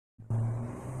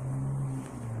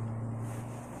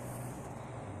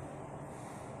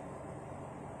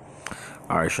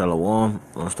Alright, Shalom.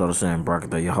 Let's start saying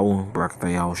Barakatah Yahweh,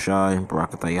 Barakatah Yahushai,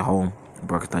 Barakatah Yahweh,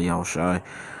 Barakatah Yahushai,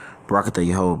 Barakatah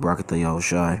Yahweh, Barakatah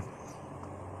Yahushai. I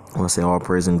want to say all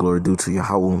praise and glory due to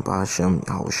Yahweh, Bahashem,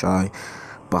 Yahushai,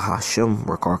 Bahashem,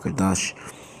 Rakar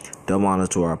Double honor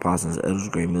to our apostles, elders,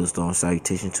 great millstone.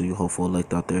 Salutation to you, hopeful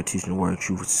elect out there, teaching the word of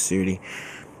truth with sincerity.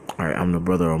 Alright, I'm the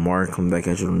brother Omar, coming back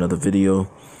at you with another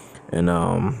video. And,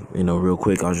 real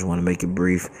quick, I just want to make it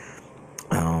brief.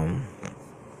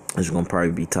 It's gonna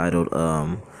probably be titled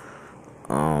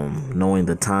knowing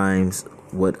the times,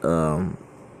 what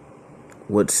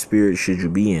spirit should you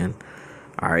be in.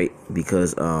 All right,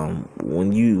 because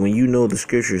when you know the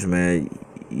scriptures, man,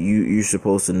 you're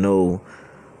supposed to know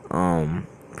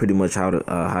pretty much how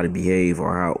to behave,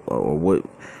 or how or what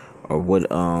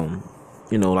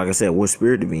like I said, what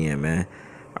spirit to be in, man.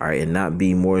 All right, and not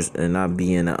be in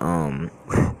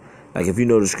like, if you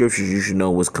know the scriptures, you should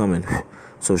know what's coming.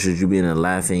 So should you be in a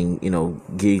laughing,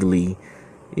 giggly,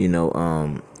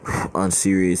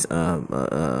 unserious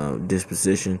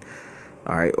disposition,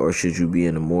 all right, or should you be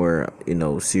in a more,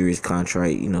 serious,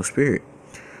 contrite, spirit?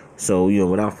 So,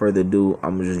 without further ado,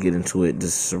 I'm gonna just get into it. This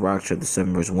is Sirach chapter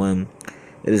 7 verse 1.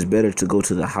 It is better to go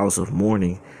to the house of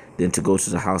mourning than to go to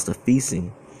the house of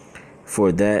feasting,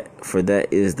 for that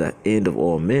is the end of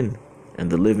all men,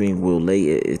 and the living will lay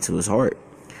it to his heart.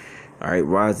 All right,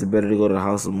 why is it better to go to the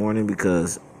house of mourning?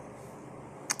 Because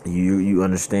you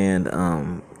understand,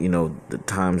 the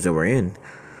times that we're in.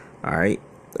 All right,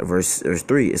 verse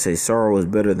 3, it says, sorrow is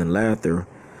better than laughter.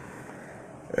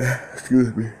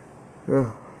 Excuse me.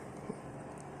 It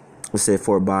said,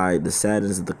 for by the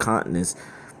sadness of the countenance,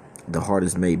 the heart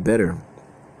is made better.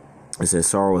 It says,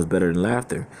 sorrow is better than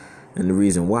laughter. And the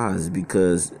reason why is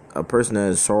because a person that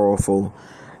is sorrowful,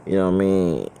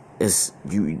 it's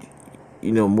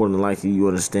more than likely you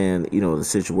understand, the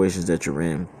situations that you're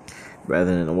in,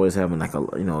 rather than always having like a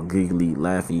giggly,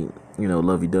 laughy,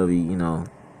 lovey-dovey,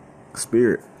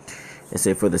 spirit. And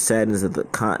say, for the sadness of the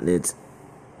countenance,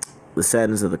 it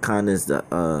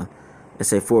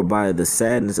say, for by the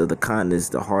sadness of the countenance,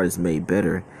 the heart is made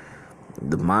better,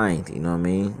 the mind,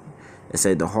 It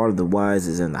said, the heart of the wise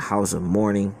is in the house of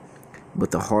mourning, but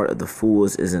the heart of the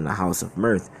fools is in the house of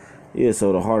mirth. Yeah,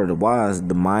 so the heart of the wise,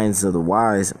 the minds of the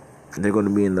wise, they're going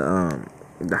to be in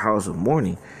the house of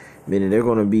mourning, meaning they're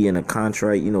going to be in a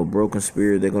contrite, broken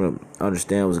spirit. They're going to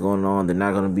understand what's going on. They're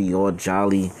not going to be all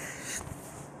jolly,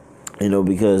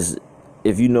 because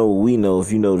if you know what we know,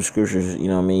 if you know the scriptures,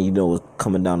 what's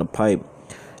coming down the pipe,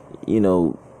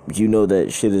 that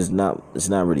shit is not, it's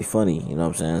not really funny, you know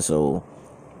what I'm saying? So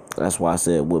that's why I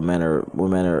said what manner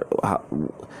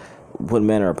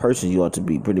of person you ought to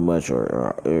be, pretty much,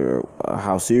 or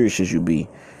how serious should you be,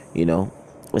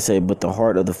 Let's say, but the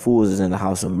heart of the fools is in the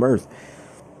house of mirth.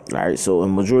 All right, so a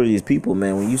majority of these people,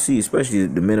 man, when you see, especially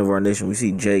the men of our nation, we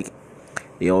see Jake,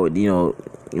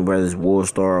 whether it's War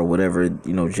Star or whatever,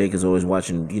 Jake is always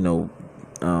watching,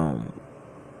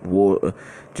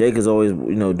 Jake is always,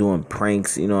 doing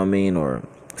pranks, or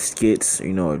skits,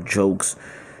 or jokes,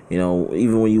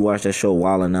 even when you watch that show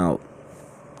Wildin' Out,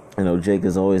 Jake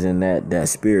is always in that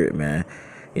spirit, man,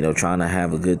 trying to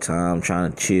have a good time,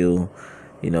 trying to chill,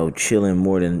 chilling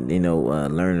more than,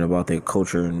 learning about their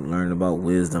culture and learning about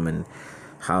wisdom and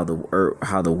how the earth,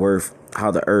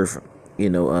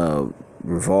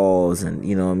 revolves,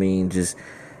 and, just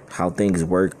how things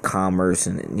work, commerce,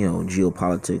 and,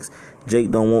 geopolitics. Jake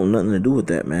don't want nothing to do with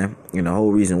that, man. The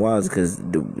whole reason why is because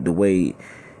the way,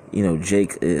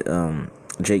 Jake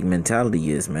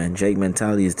mentality is, man. Jake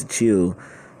mentality is to chill,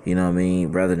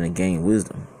 rather than gain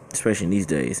wisdom, especially in these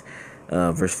days.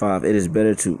 Verse 5, it is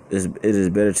better to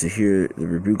hear the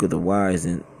rebuke of the wise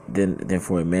than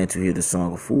for a man to hear the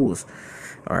song of fools.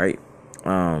 All right.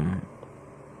 Let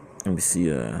me see.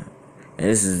 And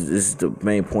this is the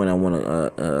main point I want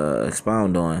to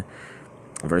expound on.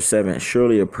 Verse 7,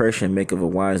 surely oppression maketh a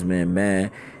wise man mad,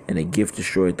 and a gift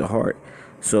destroyeth the heart.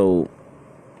 So,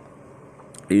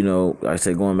 like I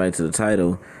said, going back to the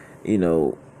title,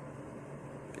 if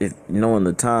knowing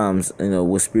the times,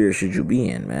 what spirit should you be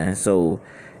in, man? So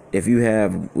if you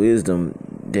have wisdom,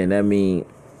 then that mean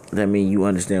you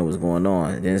understand what's going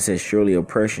on. Then it says, surely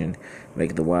oppression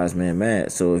make the wise man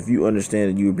mad. So if you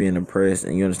understand that you're being oppressed,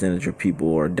 and you understand that your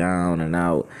people are down and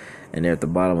out, and they're at the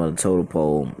bottom of the totem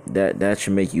pole, that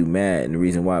should make you mad. And the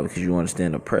reason why, because you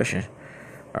understand oppression.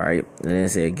 All right. And then it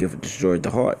said, a gift destroyed the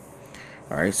heart.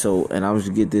 All right. So, and I was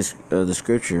to get this the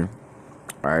scripture.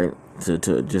 All right, to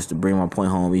just to bring my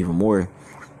point home even more.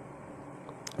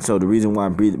 So the reason why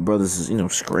brothers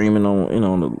is screaming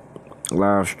on the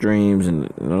live streams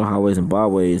and the highways and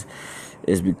byways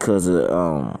is because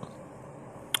of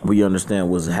we understand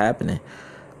what's happening.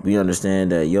 We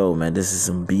understand that, yo, man, this is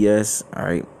some BS. All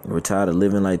right, we're tired of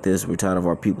living like this. We're tired of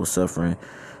our people suffering,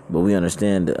 but we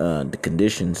understand the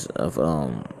conditions of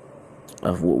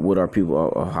what our people,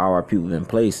 or how our people been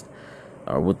placed,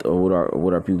 or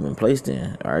what our people been placed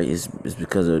in. All right, it's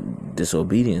because of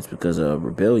disobedience, because of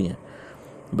rebellion.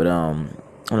 But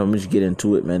let me just get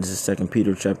into it, man. This is 2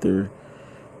 Peter chapter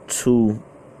 2,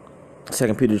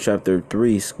 2 Peter chapter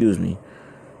 3, excuse me,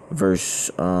 verse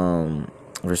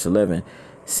 11.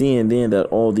 Seeing then that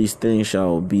all these things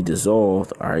shall be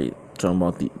dissolved. All right, talking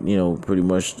about pretty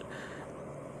much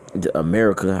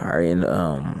America, all right, and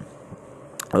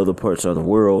other parts of the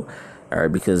world, all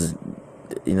right, because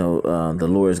the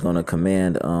Lord is going to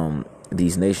command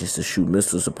these nations to shoot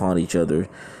missiles upon each other,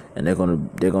 and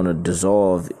they're gonna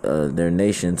dissolve their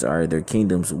nations, or their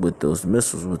kingdoms, with those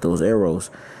missiles, with those arrows.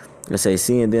 It say,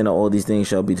 seeing then all these things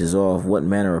shall be dissolved, what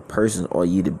manner of persons ought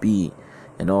ye to be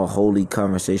in all holy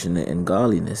conversation and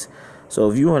godliness? So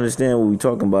if you understand what we're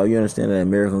talking about, you understand that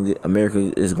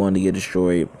America is going to get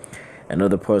destroyed, and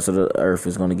other parts of the earth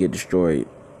is going to get destroyed,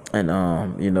 and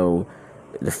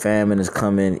the famine is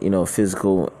coming,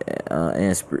 physical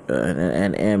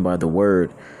and by the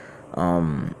word,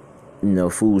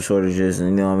 food shortages,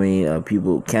 and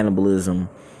people, cannibalism,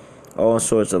 all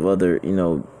sorts of other,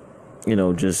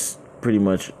 just pretty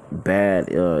much bad,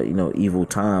 evil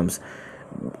times.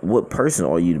 What person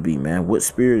are you to be, man? What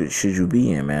spirit should you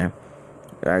be in, man?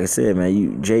 Like I said,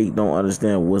 man, Jake don't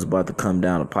understand what's about to come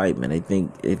down the pipe, man. They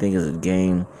think it's a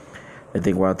game. They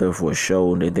think we're out there for a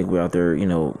show. They think we're out there,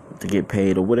 to get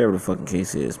paid, or whatever the fucking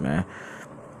case is, man.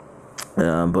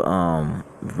 But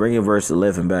bringing verse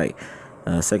 11 back,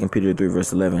 2 Peter 3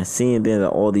 verse 11. Seeing then that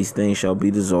all these things shall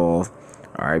be dissolved,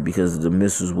 all right, because the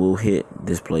missiles will hit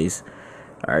this place.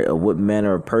 All right, what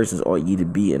manner of persons ought ye to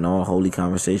be in all holy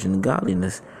conversation and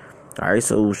godliness? All right,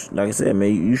 so like I said,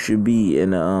 man, you should be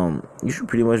you should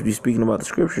pretty much be speaking about the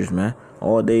scriptures, man,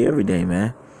 all day, every day,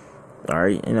 man. All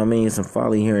right, some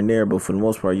folly here and there, but for the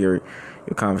most part, your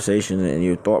conversation and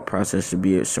your thought process should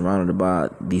be surrounded by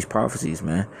these prophecies,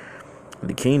 man.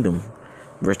 The kingdom,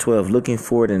 verse 12, looking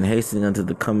forward and hastening unto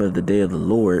the coming of the day of the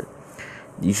Lord.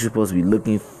 You're supposed to be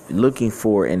looking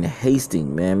for and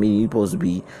hasting, man. I mean, you're supposed to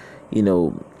be,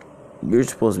 you're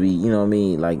supposed to be,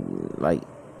 like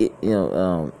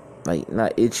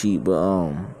not itchy,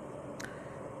 but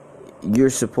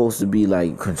you're supposed to be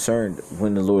like concerned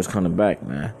when the Lord's coming back,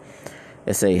 man.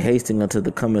 It say, hasting unto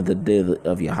the coming of the day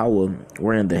of Yahweh,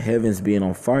 wherein the heavens being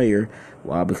on fire.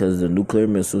 Why? Because the nuclear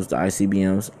missiles, the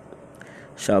ICBMs,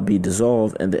 shall be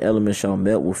dissolved, and the elements shall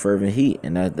melt with fervent heat.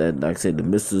 And that like I said, the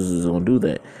missiles is going to do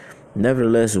that.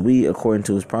 Nevertheless, we, according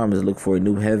to his promise, look for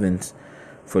new heavens,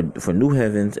 for new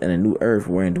heavens and a new earth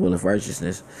wherein dwelleth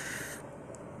righteousness.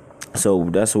 So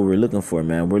that's what we're looking for,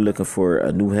 man. We're looking for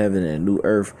a new heaven and a new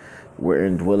earth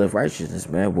wherein dwelleth righteousness,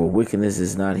 man, where wickedness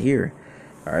is not here.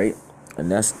 All right. And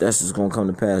that's just gonna come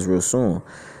to pass real soon.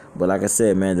 But like I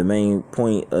said, man, the main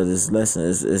point of this lesson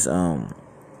is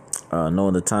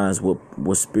knowing the times.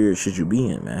 What spirit should you be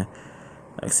in, man?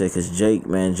 Like I said, because Jake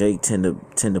tend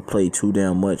to play too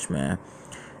damn much, man,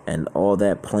 and all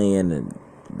that playing and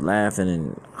laughing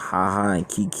and ha and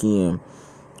kikiing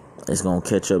is gonna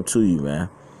catch up to you, man.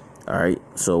 All right.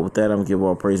 So with that, I'm gonna give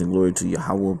all praise and glory to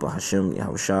Yahweh, Bahashem,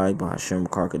 Yahushai, Bahashem,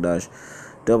 Karkadash.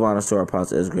 Double honors to our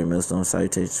apostle Ezra Millstone.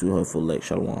 Salutations to her full elect.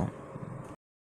 Shalom.